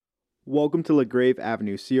Welcome to LaGrave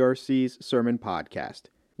Avenue CRC's Sermon Podcast.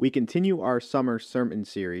 We continue our summer sermon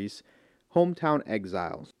series, Hometown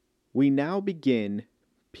Exiles. We now begin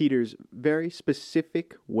Peter's very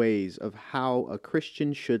specific ways of how a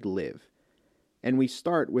Christian should live. And we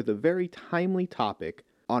start with a very timely topic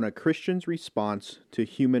on a Christian's response to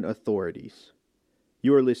human authorities.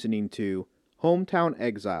 You are listening to Hometown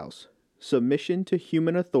Exiles, Submission to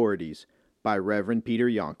Human Authorities by Reverend Peter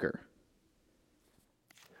Yonker.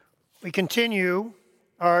 We continue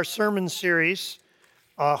our sermon series,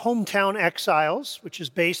 Hometown Exiles, which is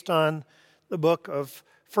based on the book of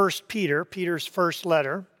 1 Peter, Peter's first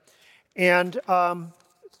letter. And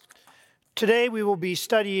today we will be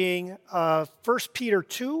studying 1 Peter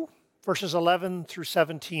 2, verses 11 through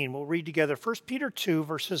 17. We'll read together 1 Peter 2,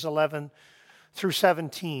 verses 11 through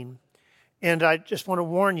 17. And I just want to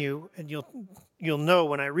warn you, and you'll know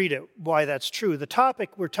when I read it why that's true. The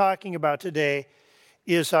topic we're talking about today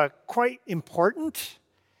is quite important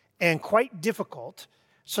and quite difficult.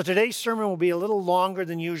 So today's sermon will be a little longer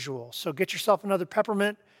than usual. So get yourself another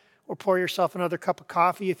peppermint or pour yourself another cup of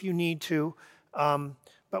coffee if you need to.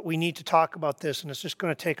 But we need to talk about this, and it's just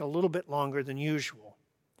going to take a little bit longer than usual.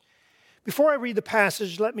 Before I read the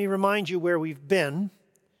passage, let me remind you where we've been.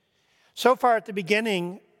 So far at the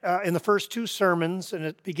beginning, in the first two sermons and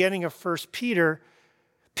at the beginning of 1 Peter,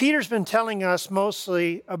 Peter's been telling us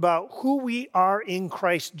mostly about who we are in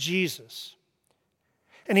Christ Jesus.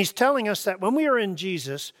 And he's telling us that when we are in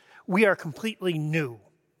Jesus, we are completely new.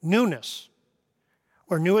 Newness.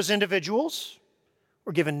 We're new as individuals.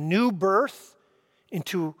 We're given new birth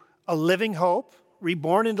into a living hope,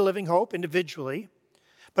 reborn into living hope individually.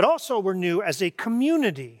 But also we're new as a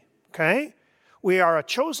community, okay? We are a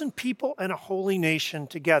chosen people and a holy nation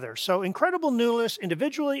together. So incredible newness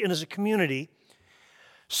individually and as a community.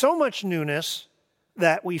 So much newness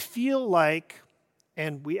that we feel like,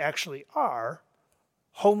 and we actually are,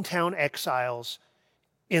 hometown exiles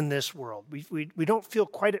in this world. We don't feel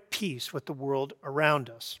quite at peace with the world around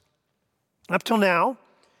us. Up till now,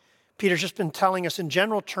 Peter's just been telling us in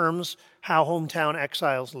general terms how hometown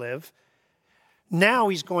exiles live. Now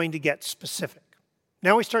he's going to get specific.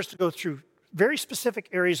 Now he starts to go through very specific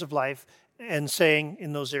areas of life and saying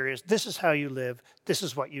in those areas, this is how you live, this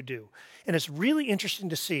is what you do. And it's really interesting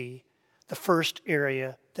to see the first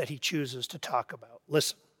area that he chooses to talk about.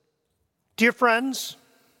 Listen. Dear friends,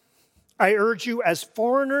 I urge you as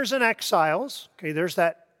foreigners and exiles, okay, there's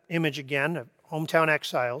that image again of hometown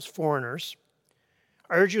exiles, foreigners.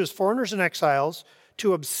 I urge you as foreigners and exiles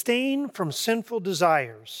to abstain from sinful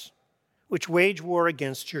desires, which wage war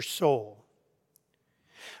against your soul.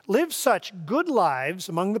 Live such good lives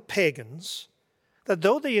among the pagans that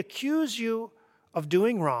though they accuse you of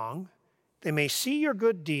doing wrong, they may see your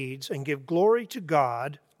good deeds and give glory to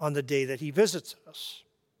God on the day that he visits us.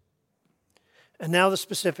 And now the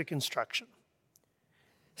specific instruction.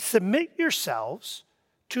 Submit yourselves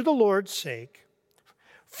to the Lord's sake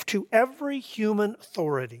to every human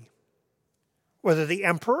authority, whether the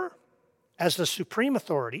emperor as the supreme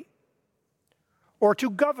authority or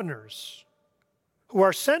to governors who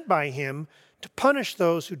are sent by him to punish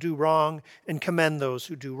those who do wrong and commend those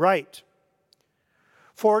who do right.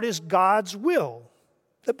 For it is God's will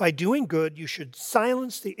that by doing good you should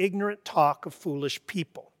silence the ignorant talk of foolish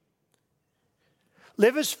people.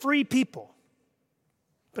 Live as free people,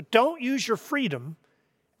 but don't use your freedom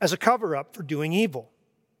as a cover-up for doing evil.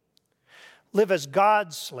 Live as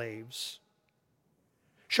God's slaves.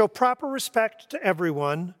 Show proper respect to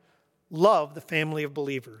everyone. Love the family of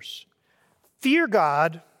believers. Fear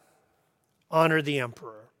God, honor the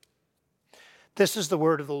emperor. This is the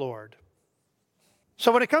word of the Lord.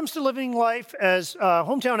 So when it comes to living life as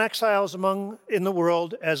hometown exiles in the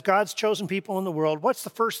world, as God's chosen people in the world, what's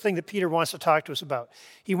the first thing that Peter wants to talk to us about?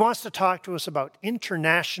 He wants to talk to us about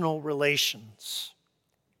international relations.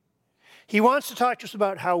 He wants to talk to us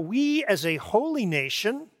about how we as a holy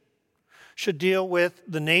nation should deal with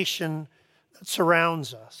the nation that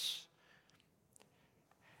surrounds us.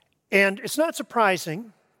 And it's not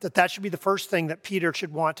surprising that that should be the first thing that Peter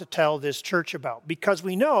should want to tell this church about, because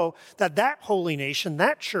we know that that holy nation,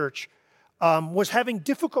 that church, was having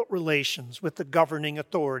difficult relations with the governing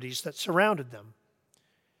authorities that surrounded them.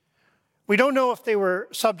 We don't know if they were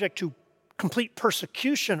subject to complete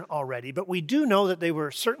persecution already, but we do know that they were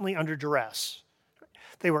certainly under duress.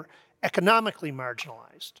 They were economically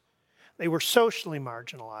marginalized. They were socially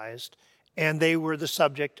marginalized, and they were the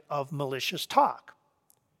subject of malicious talk.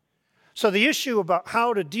 So the issue about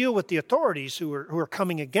how to deal with the authorities who are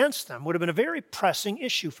coming against them would have been a very pressing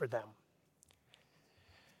issue for them.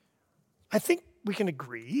 I think we can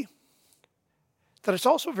agree that it's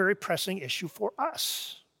also a very pressing issue for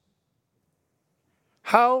us.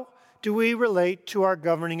 How do we relate to our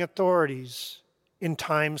governing authorities in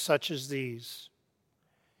times such as these?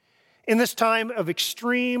 In this time of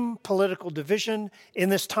extreme political division, in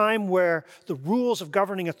this time where the rules of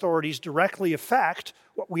governing authorities directly affect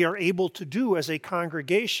what we are able to do as a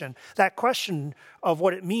congregation, that question of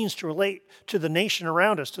what it means to relate to the nation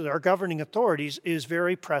around us, to our governing authorities, is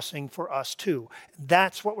very pressing for us too.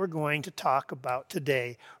 That's what we're going to talk about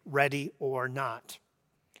today, ready or not.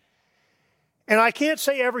 And I can't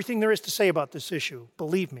say everything there is to say about this issue,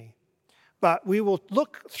 believe me. But we will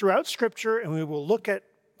look throughout Scripture and we will look at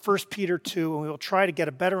 1 Peter 2, and we will try to get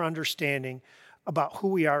a better understanding about who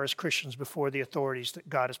we are as Christians before the authorities that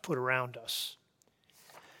God has put around us.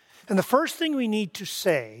 And the first thing we need to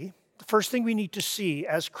say, the first thing we need to see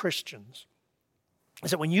as Christians, is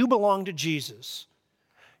that when you belong to Jesus,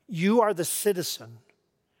 you are the citizen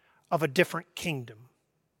of a different kingdom.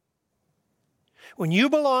 When you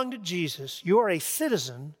belong to Jesus, you are a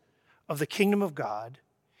citizen of the kingdom of God,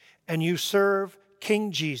 and you serve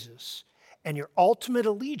King Jesus. And your ultimate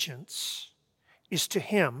allegiance is to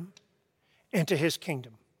him and to his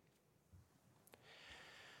kingdom.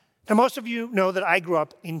 Now, most of you know that I grew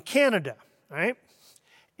up in Canada, right?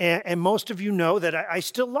 And most of you know that I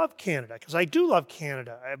still love Canada, because I do love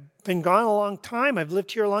Canada. I've been gone a long time. I've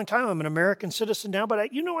lived here a long time. I'm an American citizen now, but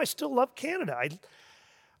I still love Canada.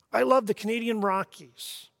 I love the Canadian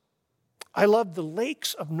Rockies. I love the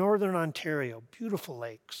lakes of Northern Ontario, beautiful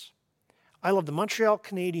lakes. I love the Montreal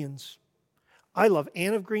Canadiens. I love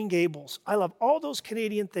Anne of Green Gables. I love all those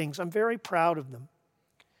Canadian things. I'm very proud of them.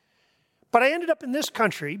 But I ended up in this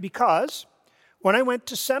country because when I went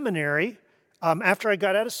to seminary, after I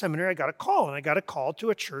got out of seminary, I got a call, and I got a call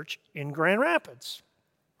to a church in Grand Rapids.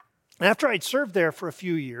 And after I'd served there for a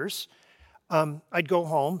few years, I'd go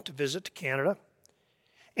home to visit to Canada.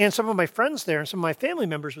 And some of my friends there and some of my family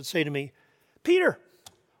members would say to me, "Peter,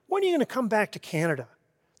 when are you going to come back to Canada?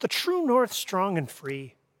 The true north, strong and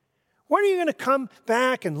free. When are you going to come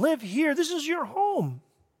back and live here? This is your home."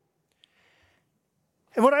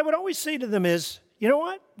 And what I would always say to them is, you know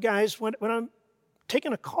what, guys, when I'm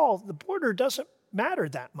taking a call, the border doesn't matter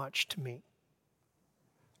that much to me.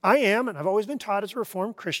 I am, and I've always been taught as a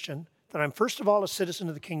Reformed Christian, that I'm first of all a citizen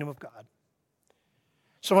of the kingdom of God.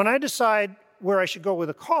 So when I decide where I should go with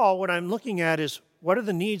a call, what I'm looking at is, what are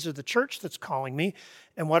the needs of the church that's calling me,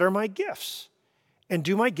 and what are my gifts? And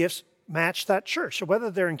do my gifts match that church? So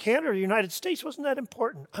whether they're in Canada or the United States, wasn't that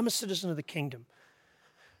important. I'm a citizen of the kingdom.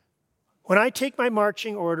 When I take my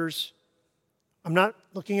marching orders, I'm not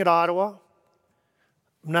looking at Ottawa.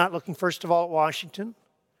 I'm not looking first of all at Washington.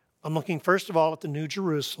 I'm looking first of all at the New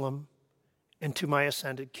Jerusalem and to my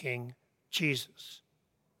ascended King, Jesus.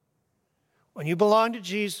 When you belong to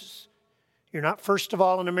Jesus, you're not first of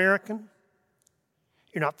all an American.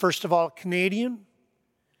 You're not first of all a Canadian.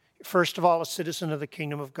 You're first of all a citizen of the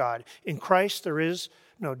kingdom of God. In Christ there is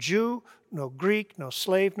no Jew, no Greek, no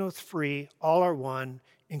slave, no free. All are one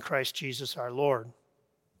in Christ Jesus our Lord.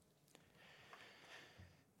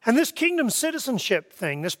 And this kingdom citizenship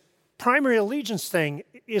thing, this primary allegiance thing,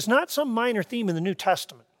 is not some minor theme in the New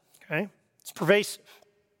Testament, okay? It's pervasive.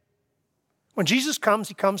 When Jesus comes,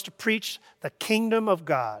 he comes to preach the kingdom of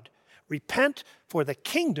God. Repent, for the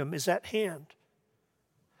kingdom is at hand.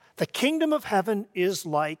 The kingdom of heaven is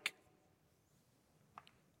like.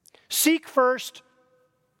 Seek first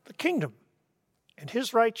the kingdom and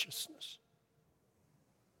his righteousness.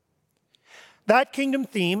 That kingdom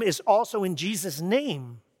theme is also in Jesus'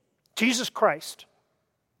 name, Jesus Christ.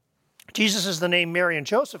 Jesus is the name Mary and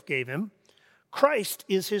Joseph gave him. Christ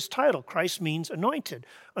is his title. Christ means anointed.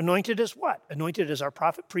 Anointed as what? Anointed as our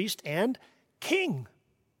prophet, priest, and king,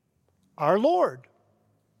 our Lord.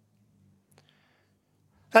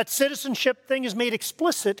 That citizenship thing is made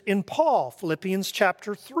explicit in Paul, Philippians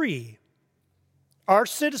chapter 3. Our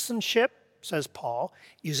citizenship, says Paul,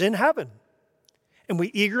 is in heaven, and we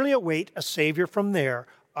eagerly await a Savior from there,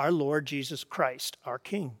 our Lord Jesus Christ, our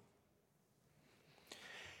King.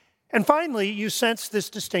 And finally, you sense this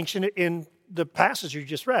distinction in the passage you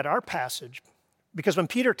just read, our passage, because when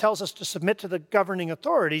Peter tells us to submit to the governing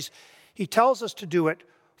authorities, he tells us to do it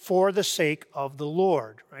for the sake of the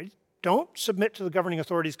Lord, right? Don't submit to the governing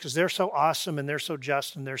authorities because they're so awesome and they're so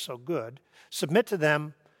just and they're so good. Submit to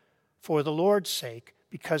them for the Lord's sake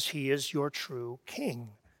because he is your true king.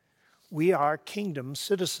 We are kingdom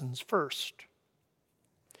citizens first.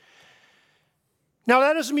 Now,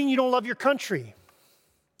 that doesn't mean you don't love your country.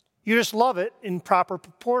 You just love it in proper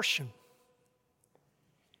proportion.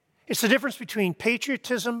 It's the difference between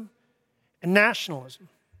patriotism and nationalism.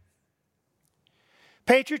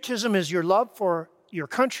 Patriotism is your love for your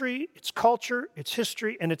country, its culture, its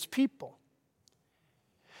history, and its people.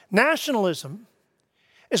 Nationalism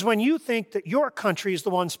is when you think that your country is the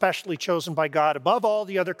one specially chosen by God above all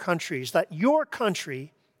the other countries, that your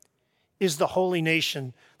country is the holy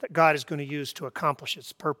nation that God is going to use to accomplish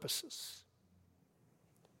its purposes.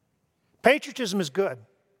 Patriotism is good.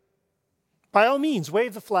 By all means,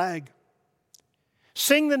 wave the flag.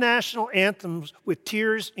 Sing the national anthems with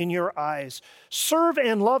tears in your eyes. Serve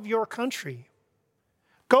and love your country.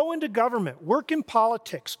 Go into government, work in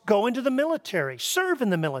politics, go into the military, serve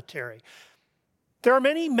in the military. There are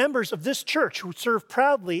many members of this church who serve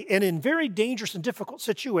proudly and in very dangerous and difficult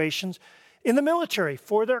situations in the military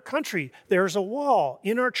for their country. There's a wall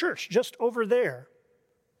in our church just over there,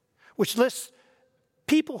 which lists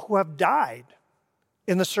people who have died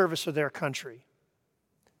in the service of their country.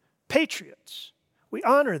 Patriots, we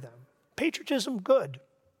honor them. Patriotism, good.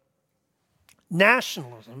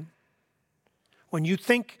 Nationalism, when you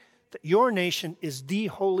think that your nation is the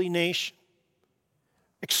holy nation,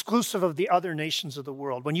 exclusive of the other nations of the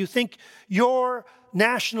world, when you think your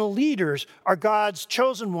national leaders are God's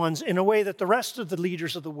chosen ones in a way that the rest of the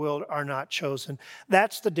leaders of the world are not chosen,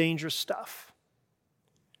 that's the dangerous stuff.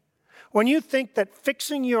 When you think that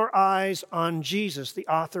fixing your eyes on Jesus, the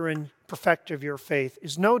author and perfecter of your faith,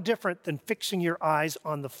 is no different than fixing your eyes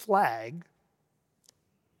on the flag,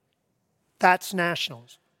 that's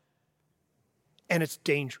nationalism. And it's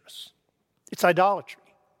dangerous. It's idolatry.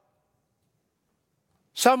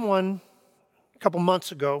 Someone, a couple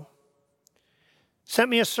months ago, sent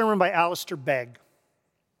me a sermon by Alistair Begg.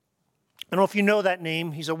 I don't know if you know that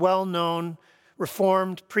name. He's a well-known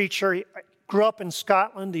Reformed preacher. He grew up in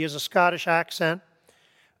Scotland. He has a Scottish accent.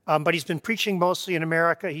 But he's been preaching mostly in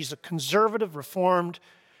America. He's a conservative, Reformed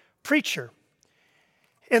preacher.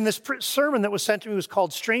 And this sermon that was sent to me was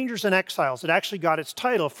called Strangers and Exiles. It actually got its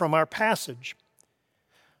title from our passage.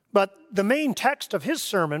 But the main text of his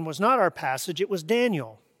sermon was not our passage, it was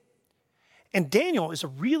Daniel. And Daniel is a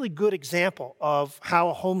really good example of how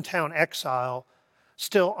a hometown exile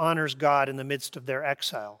still honors God in the midst of their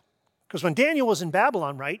exile. Because when Daniel was in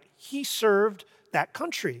Babylon, right, he served that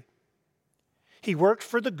country. He worked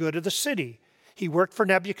for the good of the city. He worked for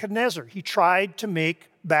Nebuchadnezzar. He tried to make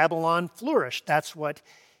Babylon flourish. That's what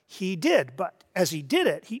he did. But as he did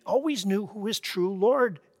it, he always knew who his true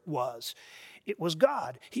Lord was. It was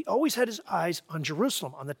God. He always had his eyes on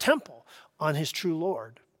Jerusalem, on the temple, on his true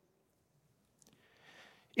Lord.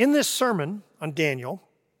 In this sermon on Daniel,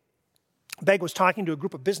 Begg was talking to a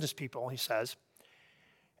group of business people, he says,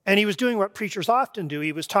 and he was doing what preachers often do.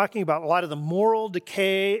 He was talking about a lot of the moral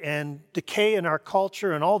decay in our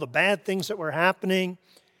culture and all the bad things that were happening.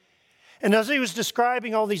 And as he was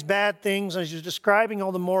describing all these bad things, as he was describing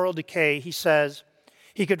all the moral decay, he says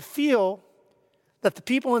he could feel that the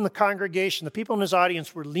people in the congregation, the people in his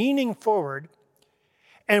audience, were leaning forward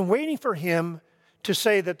and waiting for him to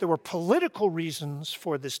say that there were political reasons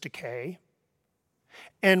for this decay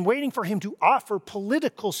and waiting for him to offer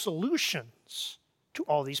political solutions to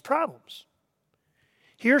all these problems.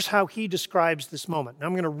 Here's how he describes this moment. And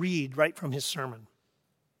I'm going to read right from his sermon.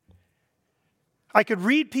 I could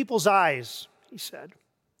read people's eyes, he said,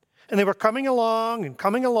 and they were coming along,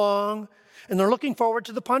 and they're looking forward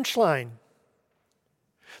to the punchline.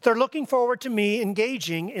 They're looking forward to me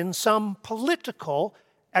engaging in some political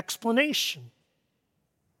explanation.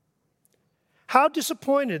 How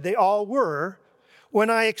disappointed they all were when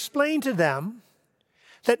I explained to them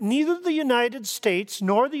that neither the United States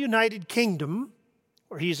nor the United Kingdom,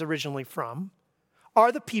 where he's originally from,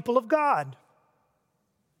 are the people of God.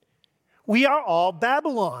 We are all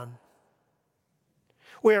Babylon.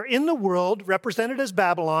 We are in the world, represented as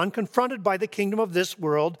Babylon, confronted by the kingdom of this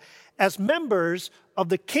world, as members of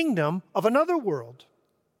the kingdom of another world.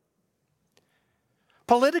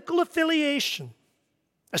 Political affiliation,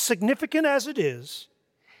 as significant as it is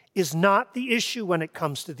not the issue when it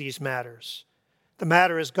comes to these matters. The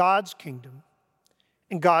matter is God's kingdom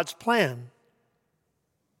and God's plan.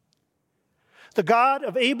 The God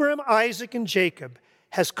of Abraham, Isaac, and Jacob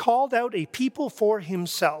has called out a people for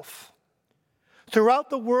himself. Throughout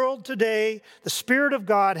the world today, the Spirit of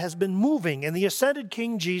God has been moving, and the ascended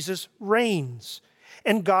King Jesus reigns.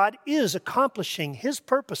 And God is accomplishing his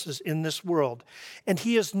purposes in this world. And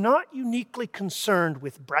he is not uniquely concerned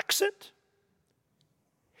with Brexit.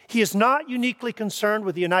 He is not uniquely concerned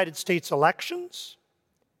with the United States elections.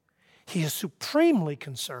 He is supremely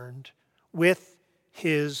concerned with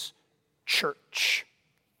his church.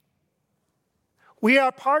 We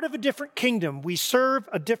are part of a different kingdom. We serve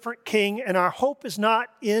a different king, and our hope is not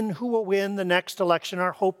in who will win the next election.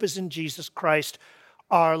 Our hope is in Jesus Christ,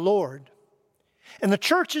 our Lord. And the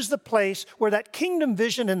church is the place where that kingdom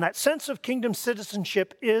vision and that sense of kingdom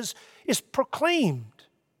citizenship is proclaimed.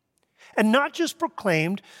 And not just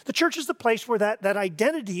proclaimed, the church is the place where that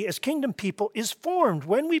identity as kingdom people is formed.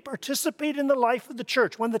 When we participate in the life of the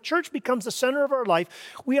church, when the church becomes the center of our life,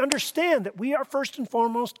 we understand that we are first and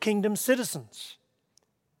foremost kingdom citizens.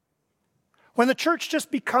 When the church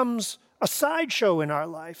just becomes a sideshow in our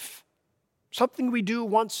life, something we do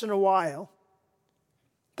once in a while,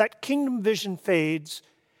 that kingdom vision fades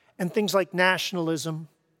and things like nationalism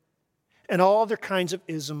and all other kinds of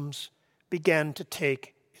isms began to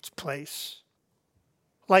take its place.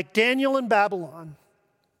 Like Daniel in Babylon,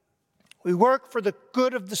 we work for the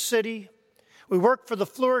good of the city. We work for the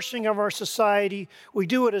flourishing of our society. We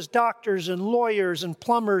do it as doctors and lawyers and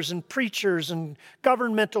plumbers and preachers and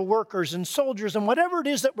governmental workers and soldiers and whatever it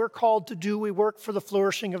is that we're called to do, we work for the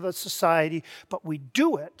flourishing of the society, but we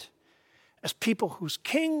do it as people whose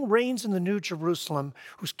king reigns in the New Jerusalem,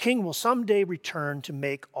 whose king will someday return to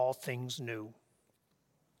make all things new.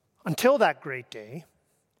 Until that great day,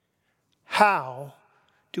 how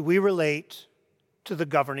do we relate to the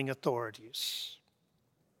governing authorities?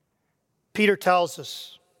 Peter tells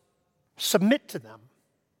us, submit to them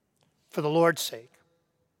for the Lord's sake.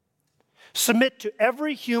 Submit to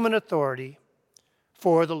every human authority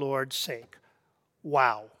for the Lord's sake.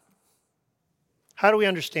 Wow. How do we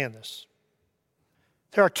understand this?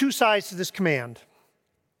 There are two sides to this command.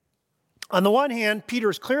 On the one hand, Peter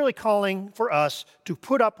is clearly calling for us to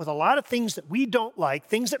put up with a lot of things that we don't like,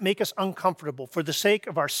 things that make us uncomfortable for the sake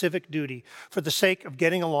of our civic duty, for the sake of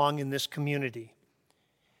getting along in this community.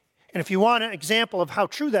 And if you want an example of how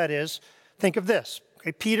true that is, think of this.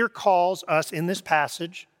 Okay, Peter calls us in this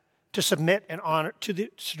passage to submit and honor to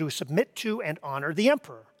submit to and honor the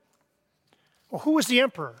emperor. Well, who was the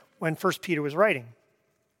emperor when 1 Peter was writing?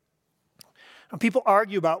 Now, people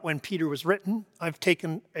argue about when Peter was written. I've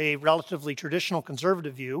taken a relatively traditional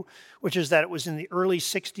conservative view, which is that it was in the early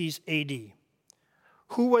 60s AD.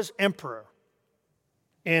 Who was emperor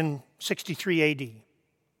in 63 AD?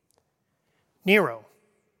 Nero.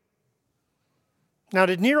 Now,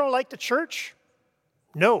 did Nero like the church?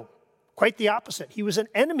 No, quite the opposite. He was an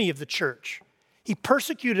enemy of the church. He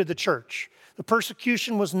persecuted the church. The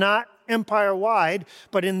persecution was not empire-wide,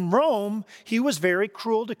 but in Rome, he was very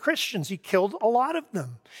cruel to Christians. He killed a lot of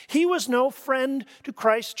them. He was no friend to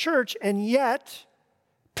Christ's church, and yet,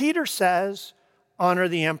 Peter says, honor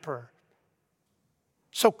the emperor.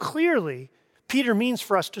 So clearly, Peter means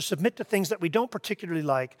for us to submit to things that we don't particularly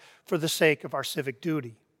like for the sake of our civic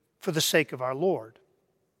duty, for the sake of our Lord.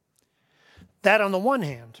 That on the one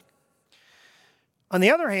hand. On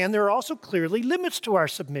the other hand, there are also clearly limits to our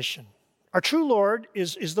submission. Our true Lord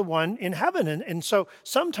is the one in heaven. And so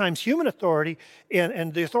sometimes human authority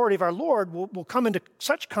and the authority of our Lord will come into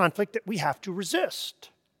such conflict that we have to resist.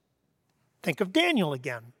 Think of Daniel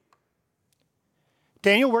again.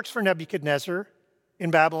 Daniel works for Nebuchadnezzar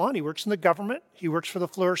in Babylon. He works in the government. He works for the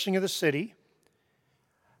flourishing of the city.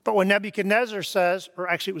 But when Nebuchadnezzar says, or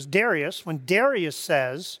actually it was Darius, when Darius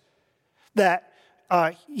says that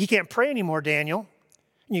he can't pray anymore, Daniel,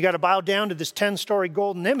 you got to bow down to this 10-story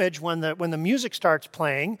golden image when the music starts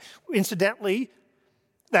playing. Incidentally,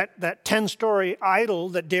 that 10-story idol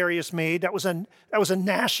that Darius made, that was an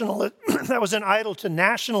idol to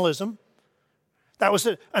nationalism. That was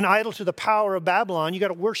an idol to the power of Babylon. You got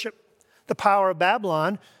to worship the power of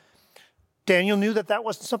Babylon. Daniel knew that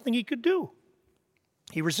wasn't something he could do.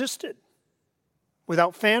 He resisted.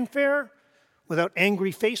 Without fanfare, without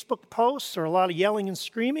angry Facebook posts or a lot of yelling and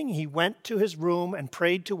screaming, he went to his room and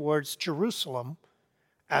prayed towards Jerusalem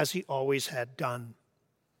as he always had done.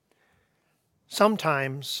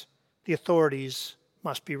 Sometimes the authorities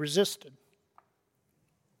must be resisted.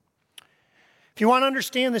 If you want to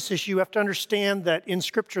understand this issue, you have to understand that in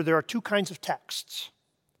Scripture there are two kinds of texts.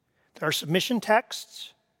 There are submission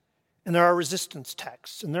texts and there are resistance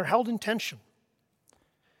texts, and they're held in tension.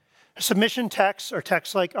 Submission texts are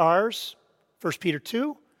texts like ours, 1 Peter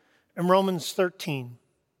 2 and Romans 13.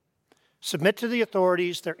 Submit to the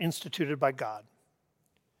authorities, they're instituted by God.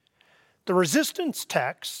 The resistance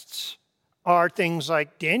texts are things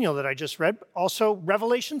like Daniel that I just read, but also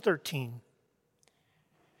Revelation 13.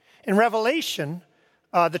 In Revelation,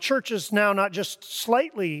 the church is now not just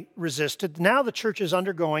slightly resisted, now the church is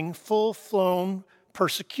undergoing full-blown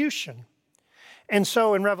persecution. And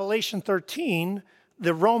so in Revelation 13,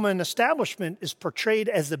 the Roman establishment is portrayed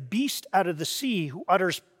as the beast out of the sea who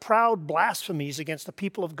utters proud blasphemies against the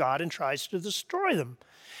people of God and tries to destroy them.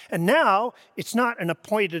 And now it's not an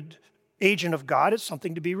appointed agent of God, it's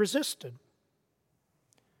something to be resisted.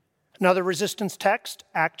 Another resistance text,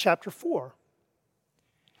 Acts chapter 4.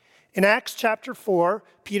 In Acts chapter 4,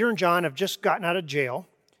 Peter and John have just gotten out of jail,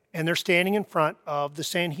 and they're standing in front of the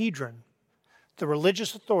Sanhedrin. the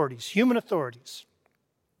religious authorities, human authorities.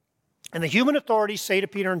 And the human authorities say to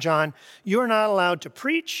Peter and John, you are not allowed to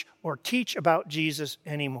preach or teach about Jesus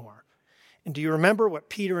anymore. And do you remember what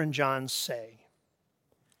Peter and John say?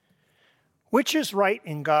 Which is right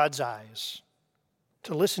in God's eyes,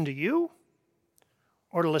 to listen to you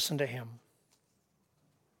or to listen to him?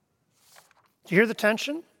 Do you hear the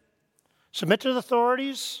tension? Submit to the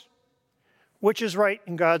authorities. Which is right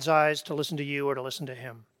in God's eyes, to listen to you or to listen to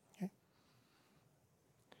him? Okay.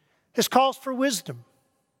 This calls for wisdom.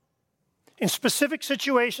 In specific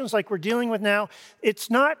situations like we're dealing with now, it's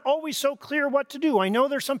not always so clear what to do. I know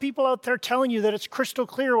there's some people out there telling you that it's crystal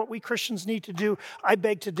clear what we Christians need to do. I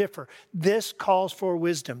beg to differ. This calls for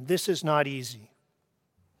wisdom. This is not easy.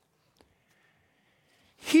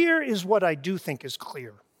 Here is what I do think is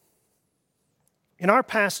clear. In our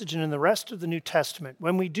passage and in the rest of the New Testament,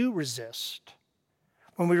 when we do resist,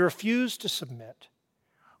 when we refuse to submit,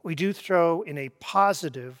 we do so in a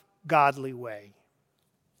positive, godly way.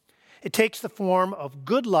 It takes the form of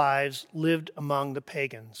good lives lived among the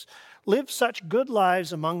pagans. Live such good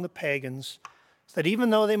lives among the pagans that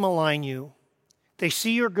even though they malign you, they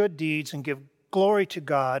see your good deeds and give glory to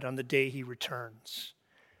God on the day he returns.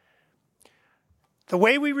 The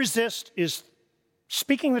way we resist is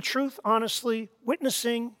speaking the truth honestly,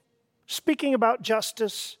 witnessing, speaking about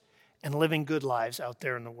justice, and living good lives out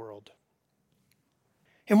there in the world.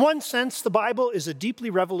 In one sense, the Bible is a deeply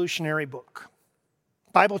revolutionary book.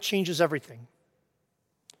 The Bible changes everything.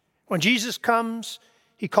 When Jesus comes,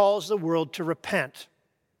 he calls the world to repent.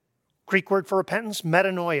 Greek word for repentance,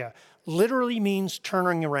 metanoia, literally means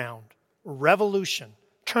turning around. Revolution,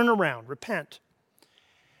 turn around, repent.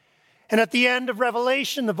 And at the end of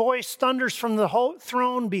Revelation, the voice thunders from the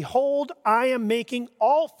throne, behold, I am making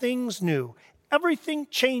all things new. Everything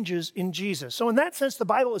changes in Jesus. So in that sense, the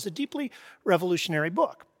Bible is a deeply revolutionary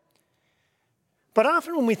book. But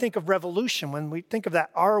often when we think of revolution, when we think of that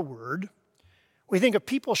R word, we think of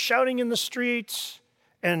people shouting in the streets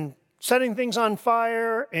and setting things on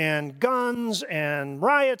fire and guns and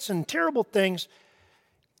riots and terrible things.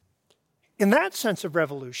 In that sense of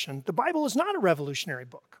revolution, the Bible is not a revolutionary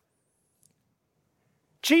book.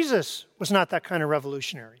 Jesus was not that kind of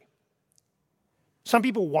revolutionary. Some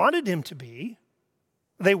people wanted him to be.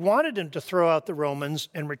 They wanted him to throw out the Romans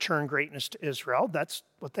and return greatness to Israel. That's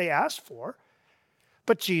what they asked for.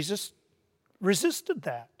 But Jesus resisted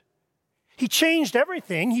that. He changed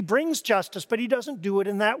everything. He brings justice, but he doesn't do it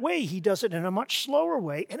in that way. He does it in a much slower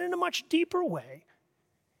way and in a much deeper way.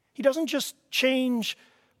 He doesn't just change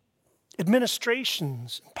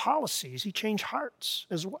administrations and policies. He changed hearts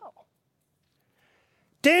as well.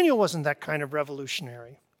 Daniel wasn't that kind of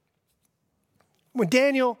revolutionary. When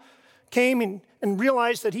Daniel came and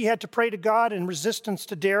realized that he had to pray to God in resistance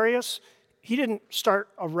to Darius, he didn't start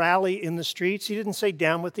a rally in the streets. He didn't say,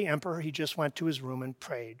 down with the emperor. He just went to his room and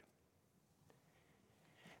prayed.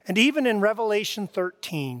 And even in Revelation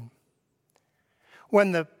 13,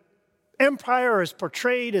 when the empire is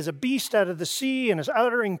portrayed as a beast out of the sea and is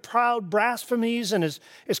uttering proud blasphemies and is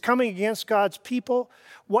coming against God's people,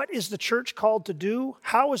 what is the church called to do?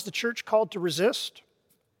 How is the church called to resist?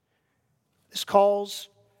 This calls,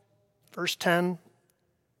 verse 10,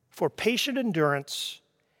 for patient endurance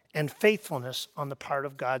and faithfulness on the part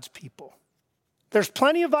of God's people. There's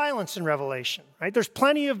plenty of violence in Revelation, right? There's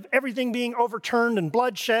plenty of everything being overturned and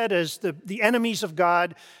bloodshed as the enemies of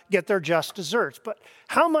God get their just deserts. But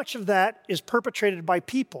how much of that is perpetrated by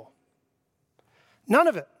people? None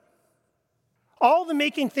of it. All the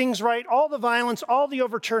making things right, all the violence, all the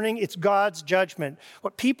overturning, it's God's judgment.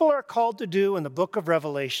 What people are called to do in the book of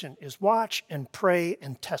Revelation is watch and pray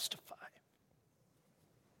and testify.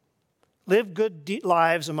 Live good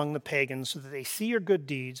lives among the pagans so that they see your good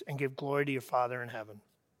deeds and give glory to your Father in heaven.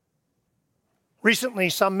 Recently,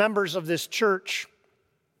 some members of this church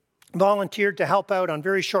volunteered to help out on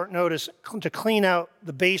very short notice to clean out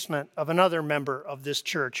the basement of another member of this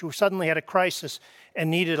church who suddenly had a crisis and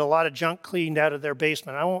needed a lot of junk cleaned out of their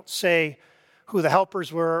basement. I won't say who the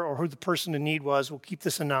helpers were or who the person in need was. We'll keep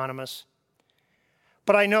this anonymous.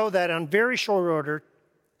 But I know that on very short order,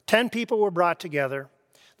 10 people were brought together.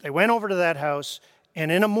 They went over to that house,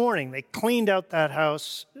 and in a morning, they cleaned out that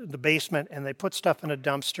house, the basement, and they put stuff in a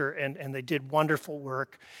dumpster, and they did wonderful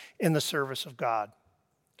work in the service of God.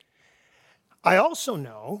 I also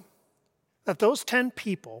know that those 10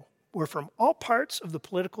 people were from all parts of the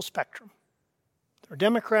political spectrum. There were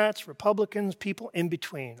Democrats, Republicans, people in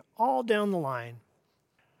between, all down the line.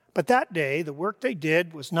 But that day, the work they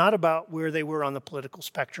did was not about where they were on the political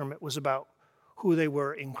spectrum. It was about who they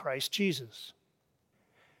were in Christ Jesus.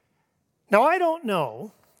 Now, I don't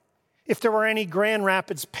know if there were any Grand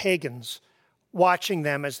Rapids pagans watching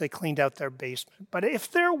them as they cleaned out their basement. But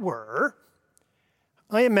if there were,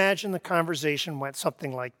 I imagine the conversation went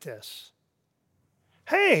something like this.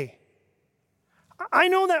 Hey, I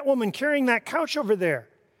know that woman carrying that couch over there.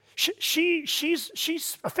 She's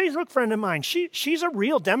a Facebook friend of mine. She's a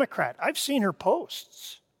real Democrat. I've seen her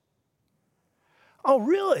posts. Oh,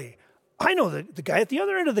 really? I know the guy at the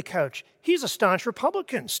other end of the couch. He's a staunch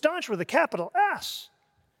Republican, staunch with a capital S.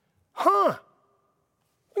 Huh.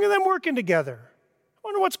 Look at them working together. I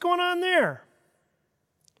wonder what's going on there.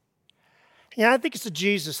 Yeah, I think it's a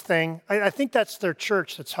Jesus thing. I think that's their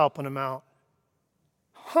church that's helping them out.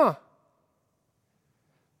 Huh.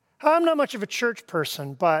 I'm not much of a church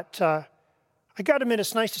person, but I got to admit,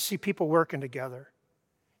 it's nice to see people working together.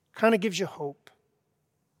 Kind of gives you hope.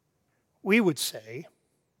 We would say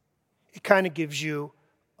it kind of gives you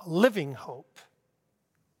a living hope,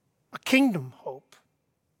 a kingdom hope.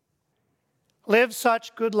 Live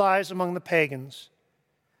such good lives among the pagans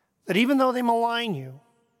that even though they malign you,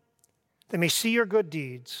 they may see your good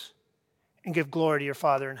deeds and give glory to your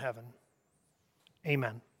Father in heaven.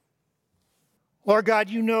 Amen. Lord God,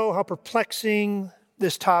 you know how perplexing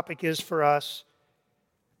this topic is for us,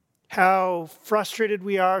 how frustrated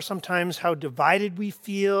we are sometimes, how divided we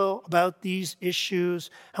feel about these issues,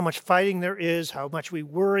 how much fighting there is, how much we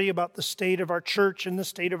worry about the state of our church and the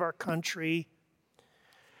state of our country.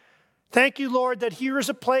 Thank you, Lord, that here is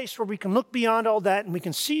a place where we can look beyond all that and we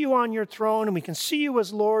can see you on your throne and we can see you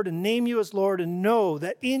as Lord and name you as Lord and know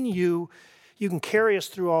that in you, you can carry us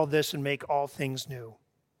through all this and make all things new.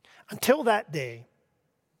 Until that day,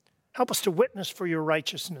 help us to witness for your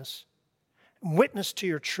righteousness, and witness to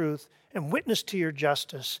your truth, and witness to your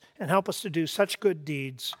justice, and help us to do such good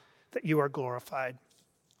deeds that you are glorified.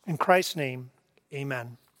 In Christ's name,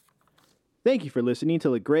 amen. Thank you for listening to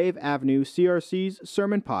the Grave Avenue CRC's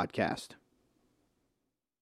Sermon Podcast.